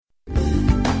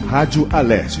Rádio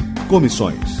Alerj.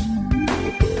 Comissões.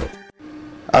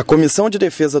 A Comissão de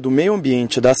Defesa do Meio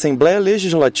Ambiente da Assembleia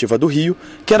Legislativa do Rio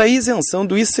quer a isenção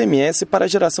do Icms para a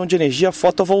geração de energia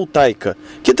fotovoltaica,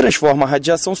 que transforma a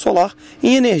radiação solar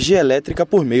em energia elétrica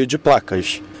por meio de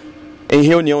placas. Em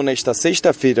reunião nesta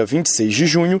sexta-feira, 26 de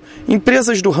junho,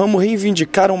 empresas do ramo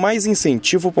reivindicaram mais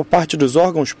incentivo por parte dos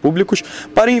órgãos públicos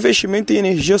para investimento em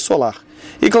energia solar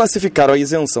e classificaram a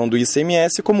isenção do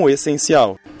Icms como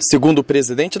essencial. Segundo o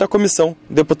presidente da comissão,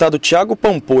 deputado Tiago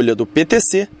Pampolha, do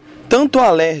PTC, tanto a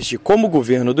Alerj como o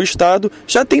governo do estado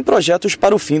já têm projetos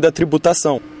para o fim da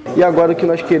tributação. E agora o que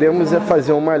nós queremos é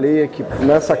fazer uma lei aqui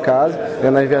nessa casa.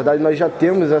 Na verdade, nós já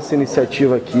temos essa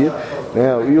iniciativa aqui,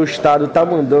 e o estado está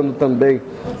mandando também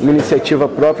uma iniciativa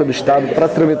própria do estado para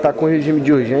tramitar com regime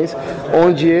de urgência,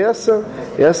 onde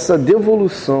essa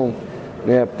devolução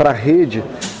para a rede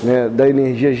da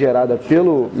energia gerada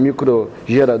pelo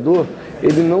microgerador,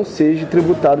 ele não seja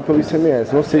tributado pelo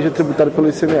ICMS,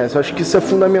 Eu acho que isso é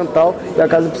fundamental e a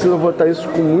casa precisa votar isso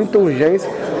com muita urgência,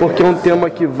 porque é um tema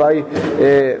que vai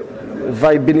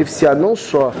beneficiar não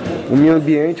só o meio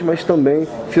ambiente, mas também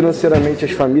financeiramente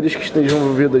as famílias que estejam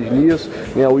envolvidas nisso,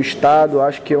 o Estado.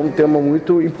 Acho que é um tema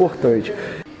muito importante.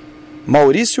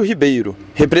 Maurício Ribeiro,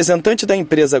 representante da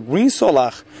empresa Green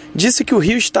Solar, disse que o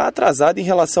Rio está atrasado em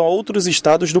relação a outros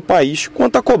estados do país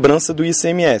quanto à cobrança do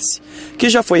ICMS, que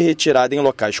já foi retirada em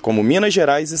locais como Minas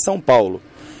Gerais e São Paulo.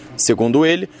 Segundo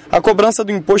ele, a cobrança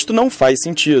do imposto não faz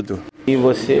sentido. E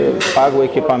você paga o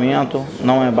equipamento,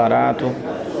 não é barato,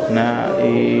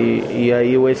 e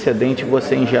aí o excedente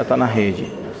você injeta na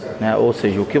rede. Ou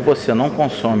seja, o que você não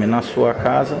consome na sua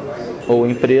casa ou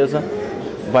empresa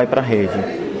vai para a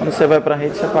rede. Quando você vai para a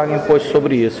rede, você paga imposto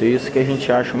sobre isso. E isso que a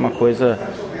gente acha uma coisa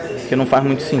que não faz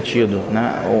muito sentido,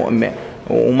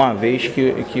 Uma vez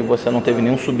que você não teve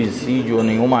nenhum subsídio, ou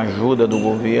nenhuma ajuda do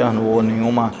governo, ou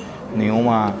nenhuma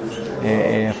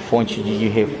fonte de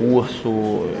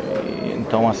recurso.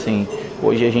 Então, assim,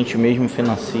 hoje a gente mesmo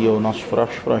financia os nossos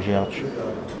próprios projetos.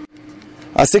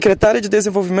 A secretária de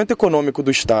Desenvolvimento Econômico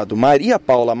do Estado, Maria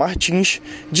Paula Martins,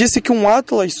 disse que um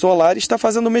Atlas Solar está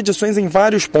fazendo medições em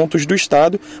vários pontos do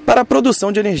estado para a produção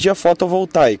de energia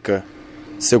fotovoltaica.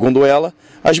 Segundo ela,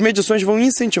 as medições vão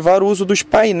incentivar o uso dos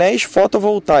painéis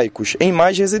fotovoltaicos em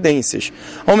mais residências,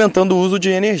 aumentando o uso de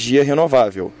energia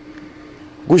renovável.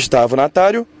 Gustavo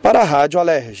Natário, para a Rádio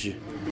Alerj.